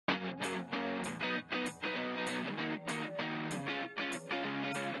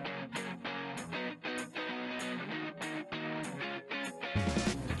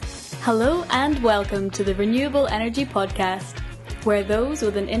Hello and welcome to the Renewable Energy Podcast, where those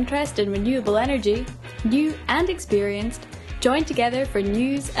with an interest in renewable energy, new and experienced, join together for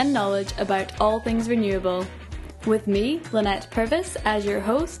news and knowledge about all things renewable. With me, Lynette Purvis, as your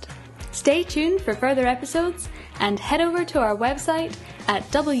host. Stay tuned for further episodes and head over to our website at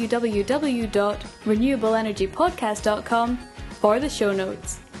www.renewableenergypodcast.com for the show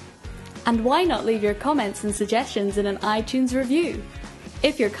notes. And why not leave your comments and suggestions in an iTunes review?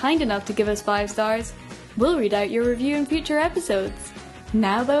 If you're kind enough to give us 5 stars, we'll read out your review in future episodes.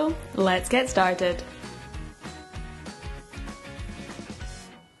 Now though, let's get started.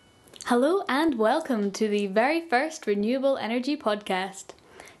 Hello and welcome to the very first Renewable Energy Podcast.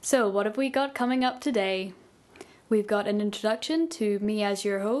 So what have we got coming up today? We've got an introduction to me as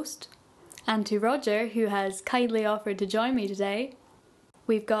your host, and to Roger, who has kindly offered to join me today.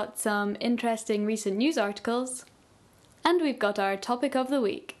 We've got some interesting recent news articles, and we've got our topic of the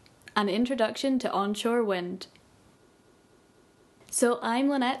week, an introduction to onshore wind. So I'm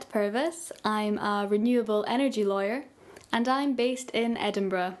Lynette Purvis, I'm a renewable energy lawyer, and I'm based in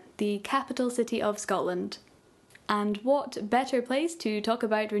Edinburgh, the capital city of Scotland. And what better place to talk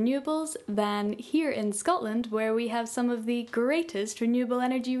about renewables than here in Scotland, where we have some of the greatest renewable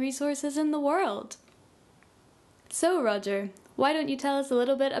energy resources in the world. So Roger, why don't you tell us a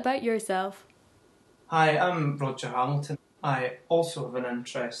little bit about yourself? Hi, I'm Roger Hamilton. I also have an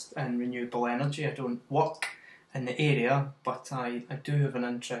interest in renewable energy. I don't work in the area, but I do have an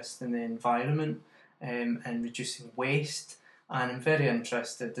interest in the environment and reducing waste. And I'm very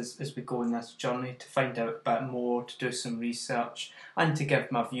interested as we go on this journey to find out a bit more, to do some research, and to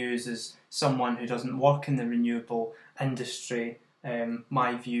give my views as someone who doesn't work in the renewable industry,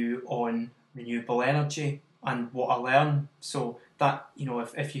 my view on renewable energy and what I learn. So that,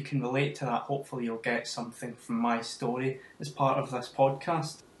 if you can relate to that, hopefully you'll get something from my story as part of this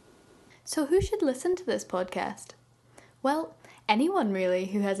podcast. So who should listen to this podcast? Well, anyone really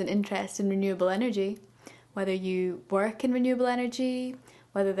who has an interest in renewable energy. Whether you work in renewable energy,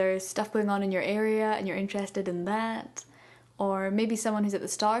 whether there's stuff going on in your area and you're interested in that, or maybe someone who's at the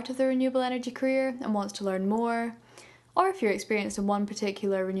start of their renewable energy career and wants to learn more, or if you're experienced in one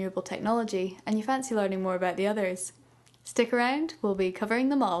particular renewable technology and you fancy learning more about the others. Stick around, we'll be covering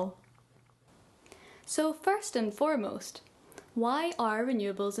them all. So first and foremost, why are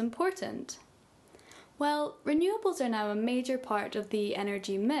renewables important? Well, renewables are now a major part of the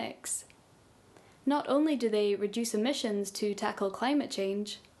energy mix. Not only do they reduce emissions to tackle climate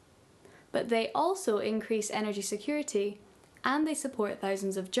change, but they also increase energy security and they support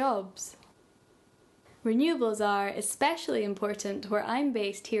thousands of jobs. Renewables are especially important where I'm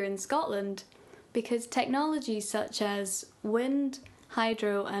based here in Scotland because technologies such as wind,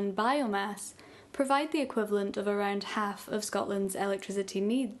 hydro and biomass provide the equivalent of around half of Scotland's electricity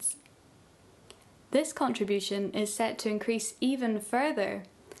needs. This contribution is set to increase even further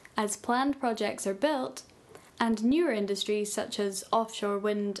as planned projects are built and newer industries such as offshore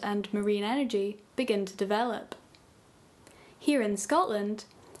wind and marine energy begin to develop. Here in Scotland,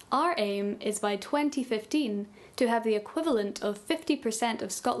 our aim is by 2015 to have the equivalent of 50%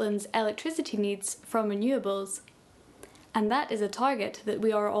 of Scotland's electricity needs from renewables, and that is a target that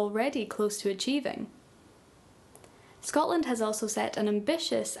we are already close to achieving. Scotland has also set an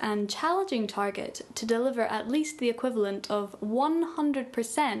ambitious and challenging target to deliver at least the equivalent of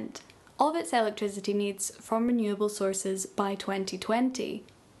 100% of its electricity needs from renewable sources by 2020.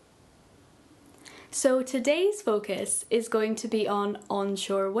 So today's focus is going to be on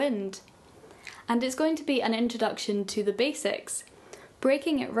onshore wind, and it's going to be an introduction to the basics,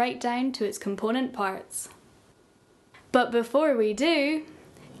 breaking it right down to its component parts. But before we do,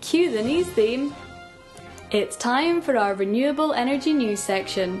 cue the news theme. It's time for our renewable energy news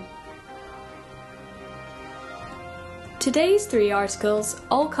section. Today's 3 articles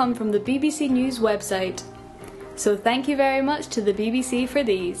all come from the BBC News website, so thank you very much to the BBC for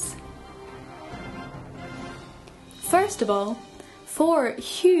these. First of all, 4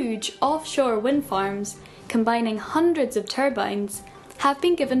 huge offshore wind farms combining hundreds of turbines have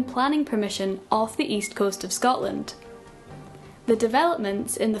been given planning permission off the east coast of Scotland. The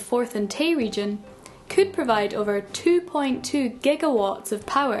developments in the Forth and Tay region could provide over 2.2 gigawatts of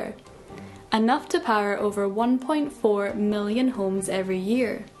power, enough to power over 1.4 million homes every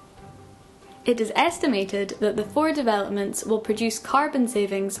year. It is estimated that the 4 developments will produce carbon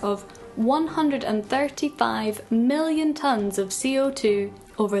savings of 135 million tonnes of CO2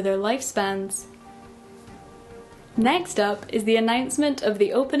 over their lifespans. Next up is the announcement of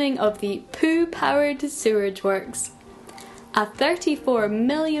the opening of the Poo-powered sewage works, a £34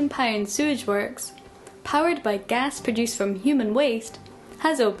 million sewage works powered by gas produced from human waste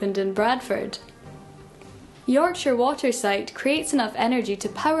has opened in Bradford. Yorkshire Water site creates enough energy to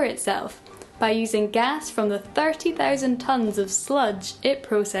power itself by using gas from the 30,000 tonnes of sludge it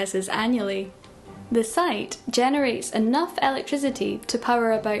processes annually. The site generates enough electricity to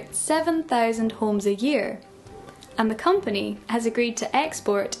power about 7,000 homes a year, and the company has agreed to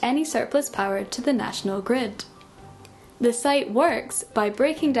export any surplus power to the national grid. The site works by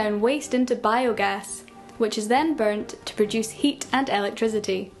breaking down waste into biogas, which is then burnt to produce heat and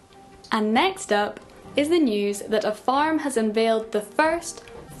electricity. And next up is the news that a farm has unveiled the first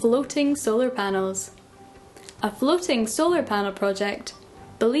floating solar panels. A floating solar panel project,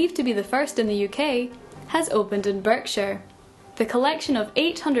 believed to be the first in the UK, has opened in Berkshire. The collection of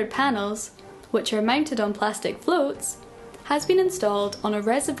 800 panels, which are mounted on plastic floats, has been installed on a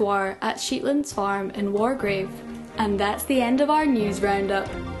reservoir at Sheetlands Farm in Wargrave. And that's the end of our news roundup.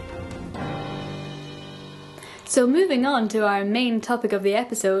 So moving on to our main topic of the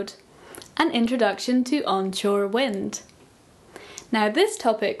episode, an introduction to onshore wind. Now this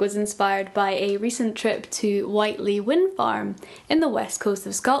topic was inspired by a recent trip to Whiteley Wind Farm in the west coast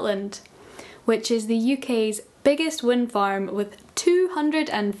of Scotland, which is the UK's biggest wind farm with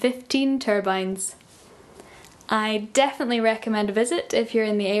 215 turbines. I definitely recommend a visit if you're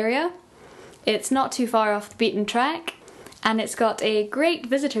in the area. It's not too far off the beaten track, and it's got a great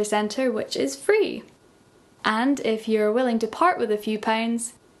visitor centre which is free. And if you're willing to part with a few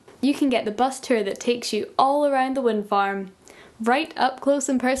pounds, you can get the bus tour that takes you all around the wind farm, right up close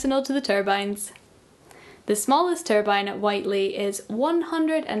and personal to the turbines. The smallest turbine at Whiteley is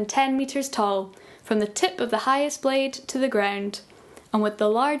 110 metres tall, from the tip of the highest blade to the ground, and with the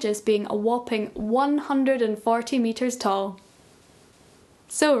largest being a whopping 140 metres tall.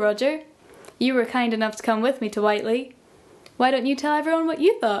 So Roger, you were kind enough to come with me to Whiteley. Why don't you tell everyone what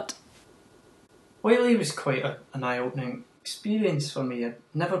you thought? Whiteley was quite an eye-opening experience for me. I'd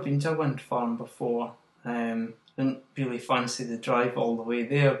never been to a wind farm before. Didn't really fancy the drive all the way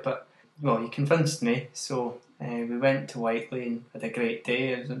there, but well, you convinced me, so we went to Whiteley and had a great day.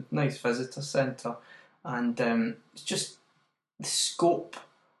 It was a nice visitor centre, and it's just the scope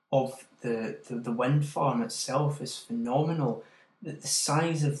of the wind farm itself is phenomenal. The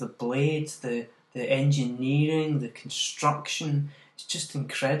size of the blades, the engineering, the construction, it's just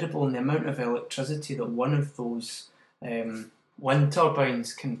incredible, and the amount of electricity that one of those wind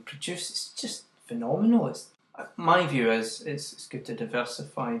turbines can produce, it's just phenomenal. My view is it's good to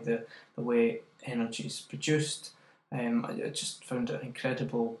diversify the way energy is produced. I just found it an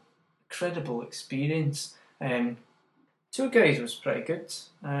incredible experience. Tour guide was pretty good.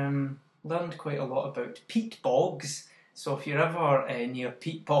 Learned quite a lot about peat bogs. So if you're ever near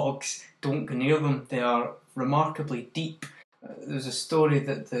peat bogs, don't go near them. They are remarkably deep. There's a story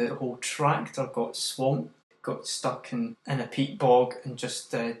that the whole tractor got swamped, got stuck in a peat bog and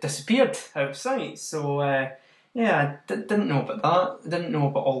just disappeared out of sight. So yeah, I didn't know about that. I didn't know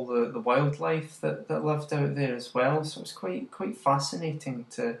about all the wildlife that lived out there as well. So it was quite fascinating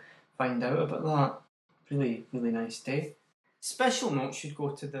to find out about that. Really nice day. Special note should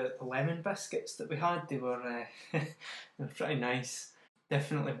go to the lemon biscuits that we had. They were they were pretty nice.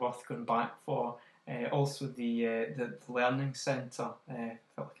 Definitely worth going back for. Also the learning centre. Felt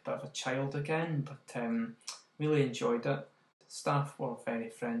like a bit of a child again, but really enjoyed it. Staff were very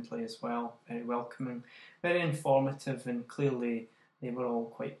friendly as well, very welcoming, very informative, and clearly they were all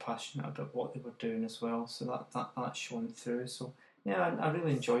quite passionate about what they were doing as well. So that shone through. So yeah, I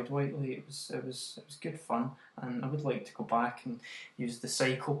really enjoyed Whiteley. It was good fun, and I would like to go back and use the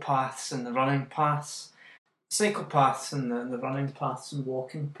cycle paths and the running paths. Cycle paths and the running paths and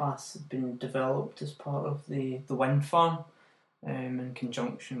walking paths have been developed as part of the wind farm, in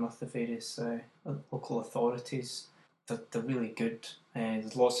conjunction with the various local authorities. They're really good.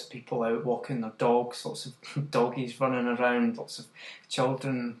 There's lots of people out walking their dogs, lots of doggies running around, lots of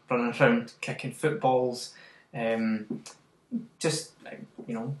children running around kicking footballs. Just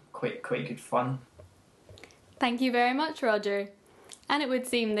quite good fun. Thank you very much, Roger. And it would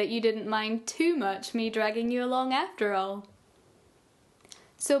seem that you didn't mind too much me dragging you along after all.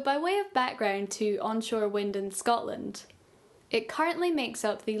 So by way of background to onshore wind in Scotland, it currently makes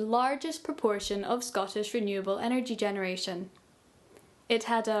up the largest proportion of Scottish renewable energy generation. It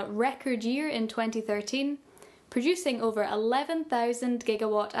had a record year in 2013, producing over 11,000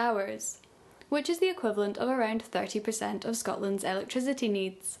 gigawatt hours, which is the equivalent of around 30% of Scotland's electricity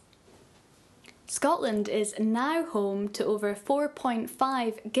needs. Scotland is now home to over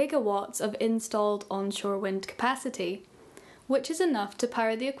 4.5 gigawatts of installed onshore wind capacity, which is enough to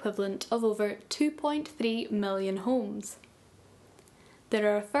power the equivalent of over 2.3 million homes.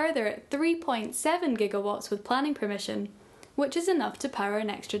 There are a further 3.7 gigawatts with planning permission, which is enough to power an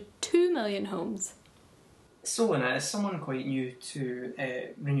extra 2 million homes. So, Anna, as someone quite new to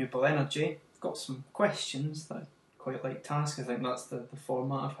renewable energy, I've got some questions that I'd quite like to ask. I think that's the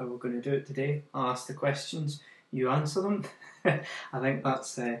format of how we're going to do it today. I'll ask the questions, you answer them. I think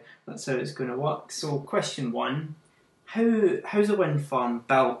that's how it's going to work. So, question one, how's a wind farm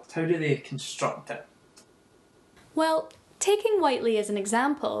built? How do they construct it? Well, taking Whiteley as an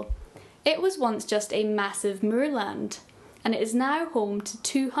example, it was once just a massive moorland, and it is now home to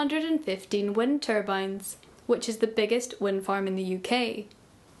 215 wind turbines, which is the biggest wind farm in the UK.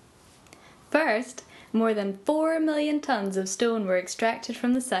 First, more than 4 million tonnes of stone were extracted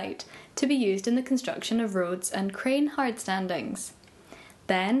from the site to be used in the construction of roads and crane hardstandings.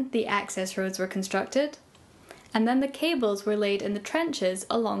 Then the access roads were constructed, and then the cables were laid in the trenches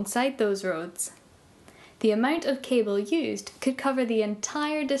alongside those roads. The amount of cable used could cover the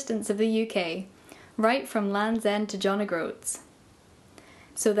entire distance of the UK, right from Land's End to John O'Groats.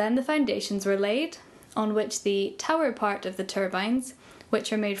 So then the foundations were laid, on which the tower part of the turbines,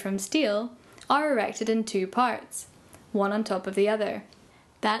 which are made from steel, are erected in two parts, one on top of the other.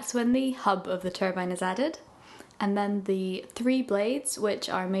 That's when the hub of the turbine is added, and then the three blades, which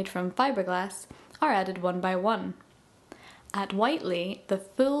are made from fiberglass, are added one by one. At Whiteley, the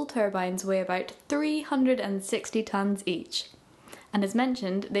full turbines weigh about 360 tonnes each, and as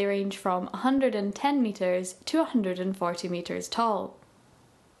mentioned, they range from 110 metres to 140 metres tall.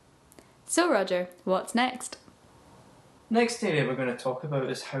 So Roger, what's next? Next area we're going to talk about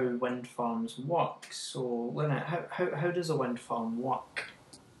is how wind farms work. So, Lynette, how does a wind farm work?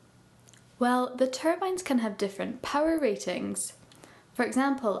 Well, the turbines can have different power ratings. For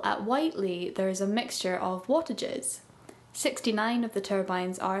example, at Whiteley there is a mixture of wattages. 69 of the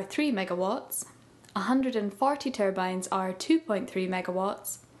turbines are 3 megawatts, 140 turbines are 2.3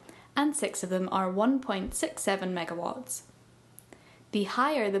 megawatts, and 6 of them are 1.67 megawatts. The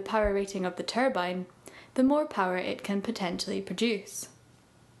higher the power rating of the turbine, the more power it can potentially produce.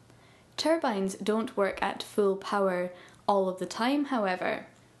 Turbines don't work at full power all of the time, however.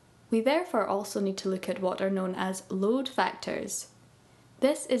 We therefore also need to look at what are known as load factors.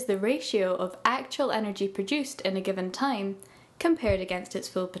 This is the ratio of actual energy produced in a given time compared against its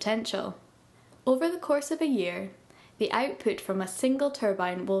full potential. Over the course of a year, the output from a single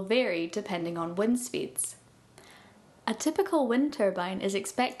turbine will vary depending on wind speeds. A typical wind turbine is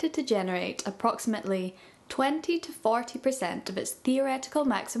expected to generate approximately 20 to 40% of its theoretical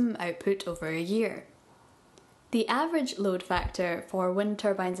maximum output over a year. The average load factor for wind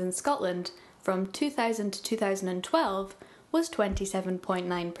turbines in Scotland from 2000 to 2012 was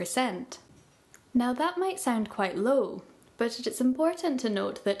 27.9%. Now that might sound quite low, but it's important to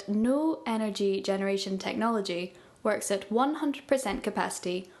note that no energy generation technology works at 100%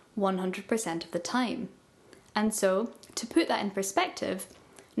 capacity 100% of the time. And so, to put that in perspective,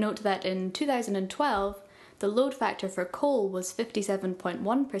 note that in 2012, the load factor for coal was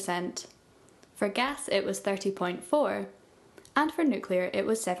 57.1%, for gas it was 30.4%, and for nuclear it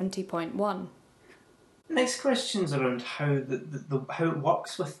was 70.1%. Next question's around how how it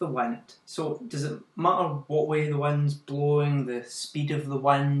works with the wind. So does it matter what way the wind's blowing, the speed of the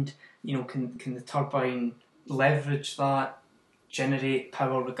wind? Can the turbine leverage that, generate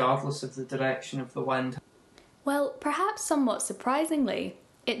power regardless of the direction of the wind? Well, perhaps somewhat surprisingly,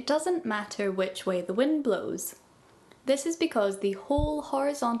 it doesn't matter which way the wind blows. This is because the whole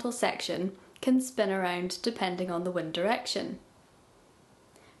horizontal section can spin around depending on the wind direction.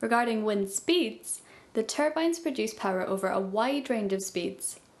 Regarding wind speeds, the turbines produce power over a wide range of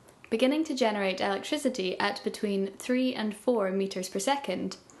speeds, beginning to generate electricity at between 3 and 4 metres per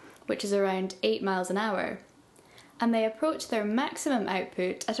second, which is around 8 miles an hour, and they approach their maximum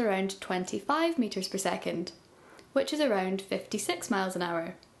output at around 25 metres per second, which is around 56 miles an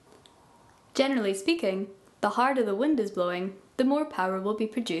hour. Generally speaking, the harder the wind is blowing, the more power will be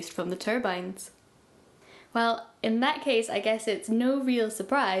produced from the turbines. Well, in that case, I guess it's no real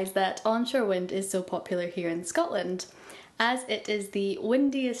surprise that onshore wind is so popular here in Scotland, as it is the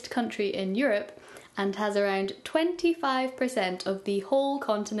windiest country in Europe and has around 25% of the whole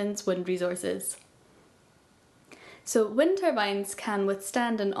continent's wind resources. So wind turbines can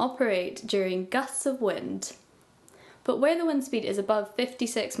withstand and operate during gusts of wind. But where the wind speed is above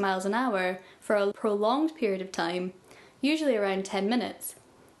 56 miles an hour for a prolonged period of time, usually around 10 minutes,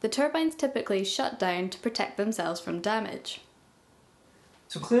 the turbines typically shut down to protect themselves from damage.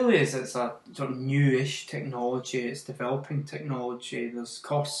 So clearly as it's a sort of newish technology, it's developing technology, there's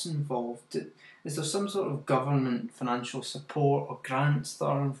costs involved. Is there some sort of government financial support or grants that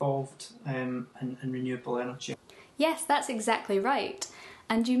are involved in renewable energy? Yes, that's exactly right.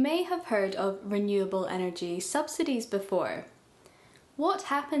 and you may have heard of renewable energy subsidies before. What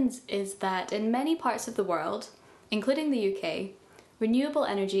happens is that in many parts of the world, including the UK, renewable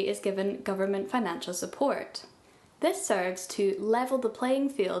energy is given government financial support. This serves to level the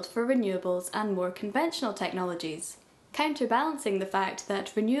playing field for renewables and more conventional technologies, counterbalancing the fact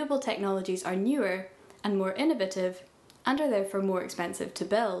that renewable technologies are newer and more innovative and are therefore more expensive to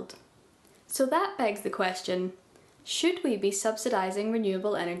build. So that begs the question, should we be subsidising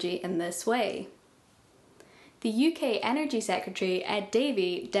renewable energy in this way? The UK Energy Secretary Ed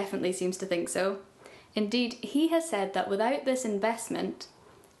Davey definitely seems to think so. Indeed, he has said that without this investment,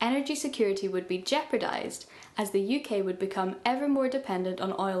 energy security would be jeopardised as the UK would become ever more dependent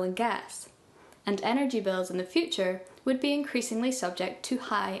on oil and gas, and energy bills in the future would be increasingly subject to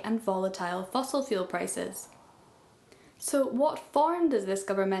high and volatile fossil fuel prices. So what form does this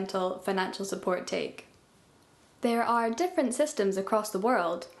governmental financial support take? There are different systems across the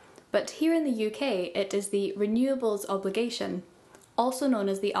world, but here in the UK it is the Renewables Obligation, also known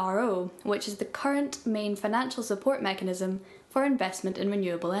as the RO, which is the current main financial support mechanism for investment in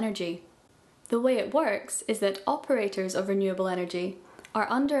renewable energy. The way it works is that operators of renewable energy are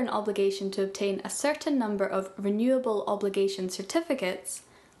under an obligation to obtain a certain number of Renewable Obligation Certificates,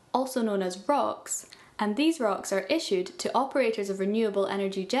 also known as ROCs, and these ROCs are issued to operators of renewable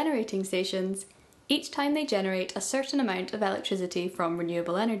energy generating stations each time they generate a certain amount of electricity from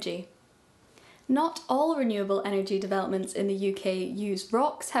renewable energy. Not all renewable energy developments in the UK use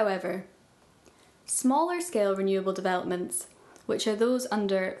ROCs, however. Smaller scale renewable developments, which are those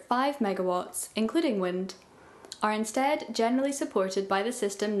under 5 megawatts, including wind, are instead generally supported by the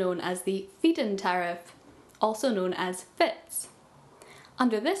system known as the feed-in tariff, also known as FITs.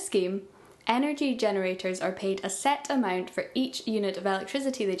 Under this scheme, energy generators are paid a set amount for each unit of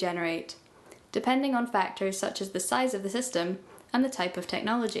electricity they generate, depending on factors such as the size of the system and the type of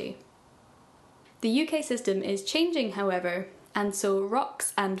technology. The UK system is changing, however, and so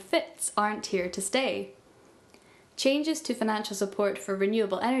ROCs and FITs aren't here to stay. Changes to financial support for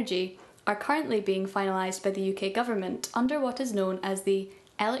renewable energy are currently being finalised by the UK government under what is known as the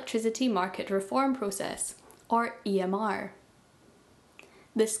Electricity Market Reform Process, or EMR.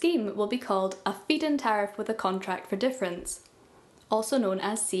 The scheme will be called a feed-in tariff with a contract for difference, also known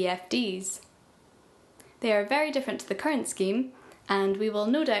as CFDs. They are very different to the current scheme, and we will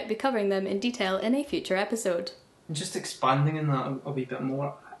no doubt be covering them in detail in a future episode. Just expanding on that a wee bit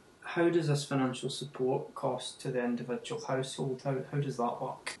more, how does this financial support cost to the individual household? How does that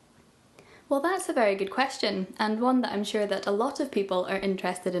work? Well, that's a very good question, and one that I'm sure that a lot of people are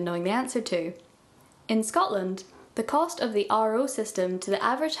interested in knowing the answer to. In Scotland, the cost of the RO system to the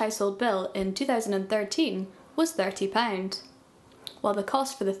average household bill in 2013 was £30, while the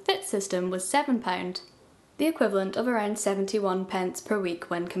cost for the FIT system was £7, the equivalent of around 71 pence per week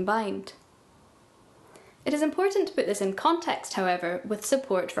when combined. It is important to put this in context, however, with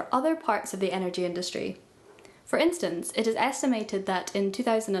support for other parts of the energy industry. For instance, it is estimated that in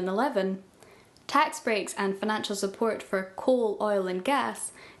 2011, tax breaks and financial support for coal, oil and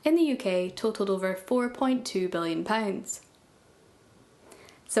gas in the UK totalled over £4.2 billion.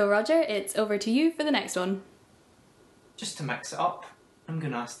 So Roger, it's over to you for the next one. Just to mix it up, I'm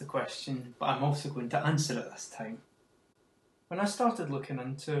going to ask the question, but I'm also going to answer it this time. When I started looking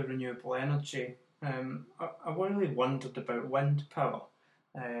into renewable energy, I really wondered about wind power.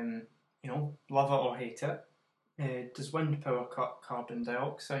 Love it or hate it. Does wind power cut carbon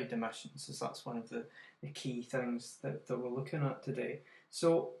dioxide emissions? As that's one of the key things that we're looking at today.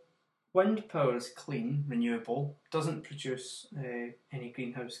 So wind power is clean, renewable, doesn't produce any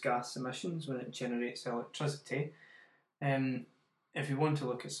greenhouse gas emissions when it generates electricity. If you want to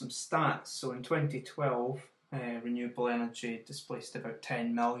look at some stats, so in 2012, renewable energy displaced about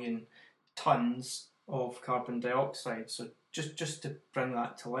 10 million tonnes of carbon dioxide. So just to bring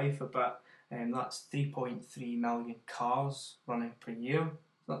that to life a bit, that's 3.3 million cars running per year.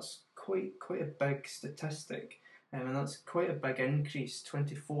 That's quite a big statistic, and that's quite a big increase,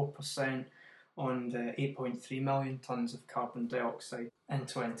 24% on the 8.3 million tonnes of carbon dioxide in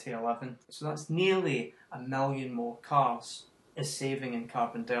 2011. So that's nearly 1 million more cars is saving in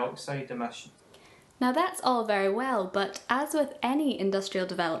carbon dioxide emissions. Now that's all very well, but as with any industrial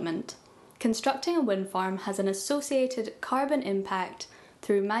development, constructing a wind farm has an associated carbon impact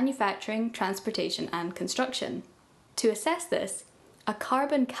through manufacturing, transportation and construction. To assess this, a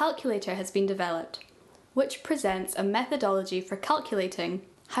carbon calculator has been developed, which presents a methodology for calculating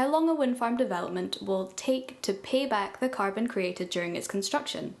how long a wind farm development will take to pay back the carbon created during its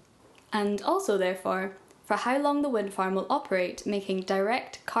construction, and also therefore for how long the wind farm will operate, making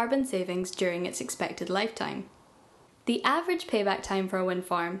direct carbon savings during its expected lifetime. The average payback time for a wind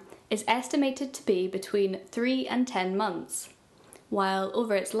farm is estimated to be between 3 and 10 months, while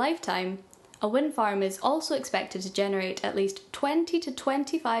over its lifetime, a wind farm is also expected to generate at least 20 to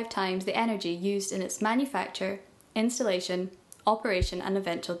 25 times the energy used in its manufacture, installation, operation and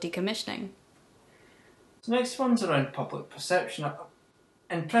eventual decommissioning. The next one's around public perception.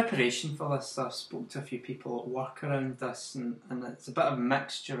 In preparation for this, I spoke to a few people at work around this, and it's a bit of a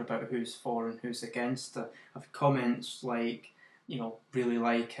mixture about who's for and who's against it. I've comments like, really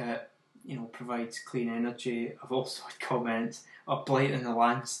like it, provides clean energy. I've also had comments of blighting the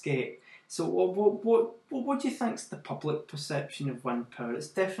landscape. So what do you think's the public perception of wind power? It's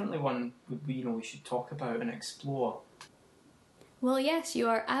definitely one we should talk about and explore. Well, yes, you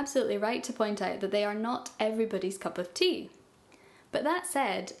are absolutely right to point out that they are not everybody's cup of tea. But that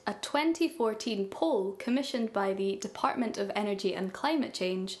said, a 2014 poll commissioned by the Department of Energy and Climate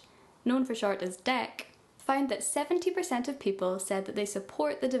Change, known for short as DECC, found that 70% of people said that they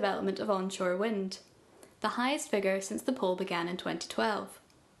support the development of onshore wind, the highest figure since the poll began in 2012.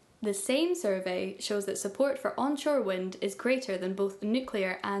 The same survey shows that support for onshore wind is greater than both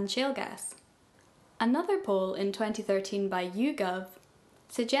nuclear and shale gas. Another poll in 2013 by YouGov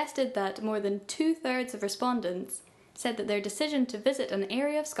suggested that more than 2/3 of respondents said that their decision to visit an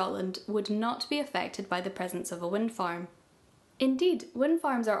area of Scotland would not be affected by the presence of a wind farm. Indeed, wind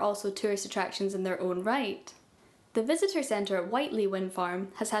farms are also tourist attractions in their own right. The visitor centre at Whiteley Wind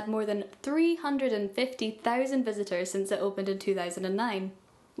Farm has had more than 350,000 visitors since it opened in 2009,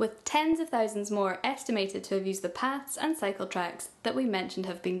 with tens of thousands more estimated to have used the paths and cycle tracks that we mentioned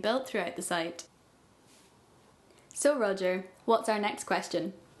have been built throughout the site. So Roger, what's our next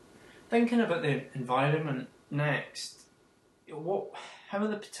question? Thinking about the environment next, how are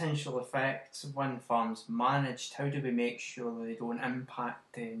the potential effects of wind farms managed? How do we make sure that they don't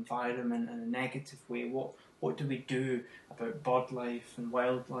impact the environment in a negative way? What do we do about bird life and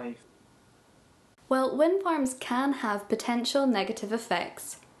wildlife? Well, wind farms can have potential negative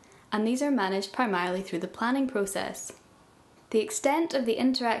effects, and these are managed primarily through the planning process. The extent of the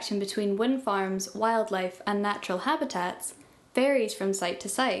interaction between wind farms, wildlife and natural habitats varies from site to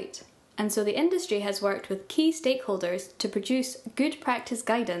site, and so the industry has worked with key stakeholders to produce good practice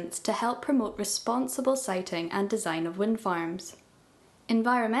guidance to help promote responsible siting and design of wind farms.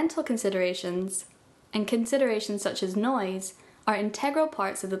 Environmental considerations, and considerations such as noise, are integral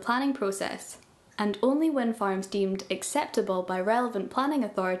parts of the planning process, and only wind farms deemed acceptable by relevant planning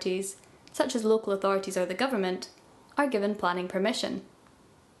authorities, such as local authorities or the government, are given planning permission.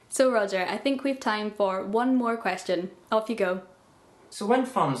 So Roger, I think we've time for one more question. Off you go. So wind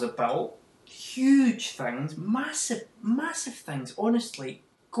farms are built, huge things, massive things. Honestly,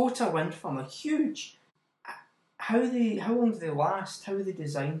 go to a wind farm, they're huge. How long do they last? How are they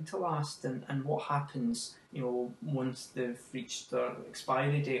designed to last? And what happens, once they've reached their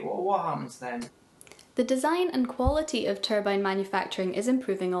expiry date? What happens then? The design and quality of turbine manufacturing is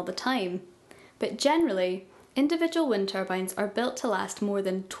improving all the time, but generally, individual wind turbines are built to last more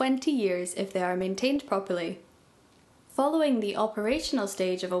than 20 years if they are maintained properly. Following the operational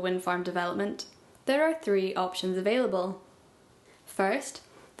stage of a wind farm development, there are 3 options available. First,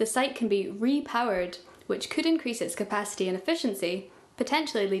 the site can be repowered, which could increase its capacity and efficiency,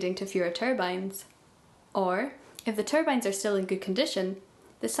 potentially leading to fewer turbines. Or, if the turbines are still in good condition,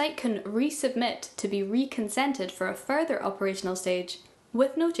 the site can resubmit to be reconsented for a further operational stage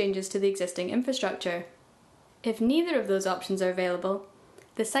with no changes to the existing infrastructure. If neither of those options are available,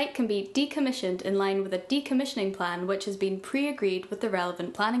 the site can be decommissioned in line with a decommissioning plan which has been pre-agreed with the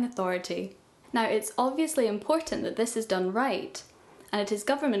relevant planning authority. Now, it's obviously important that this is done right, and it is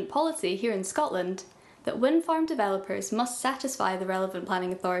government policy here in Scotland that wind farm developers must satisfy the relevant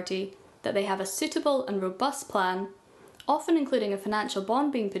planning authority that they have a suitable and robust plan, often including a financial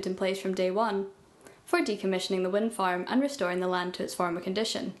bond being put in place from day one, for decommissioning the wind farm and restoring the land to its former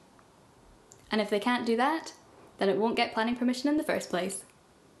condition. And if they can't do that, then it won't get planning permission in the first place.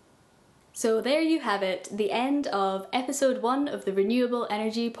 So there you have it, the end of episode 1 of the Renewable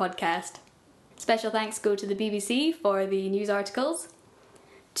Energy Podcast. Special thanks go to the BBC for the news articles,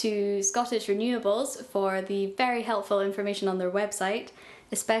 to Scottish Renewables for the very helpful information on their website,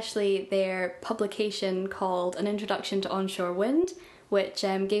 especially their publication called An Introduction to Onshore Wind, which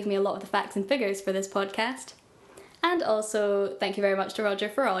gave me a lot of the facts and figures for this podcast. And also, thank you very much to Roger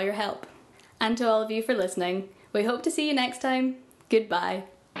for all your help. And to all of you for listening. We hope to see you next time. Goodbye.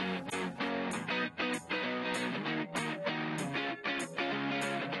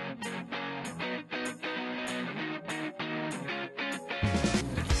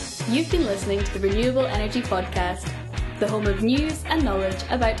 You've been listening to the Renewable Energy Podcast, the home of news and knowledge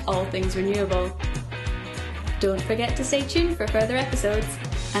about all things renewable. Don't forget to stay tuned for further episodes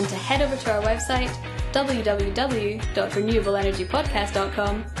and to head over to our website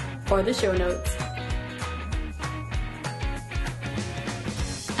www.renewableenergypodcast.com for the show notes.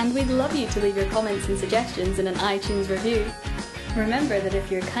 And we'd love you to leave your comments and suggestions in an iTunes review. Remember that if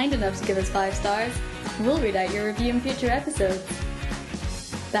you're kind enough to give us 5 stars, we'll read out your review in future episodes.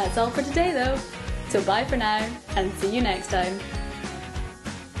 That's all for today though, so bye for now and see you next time.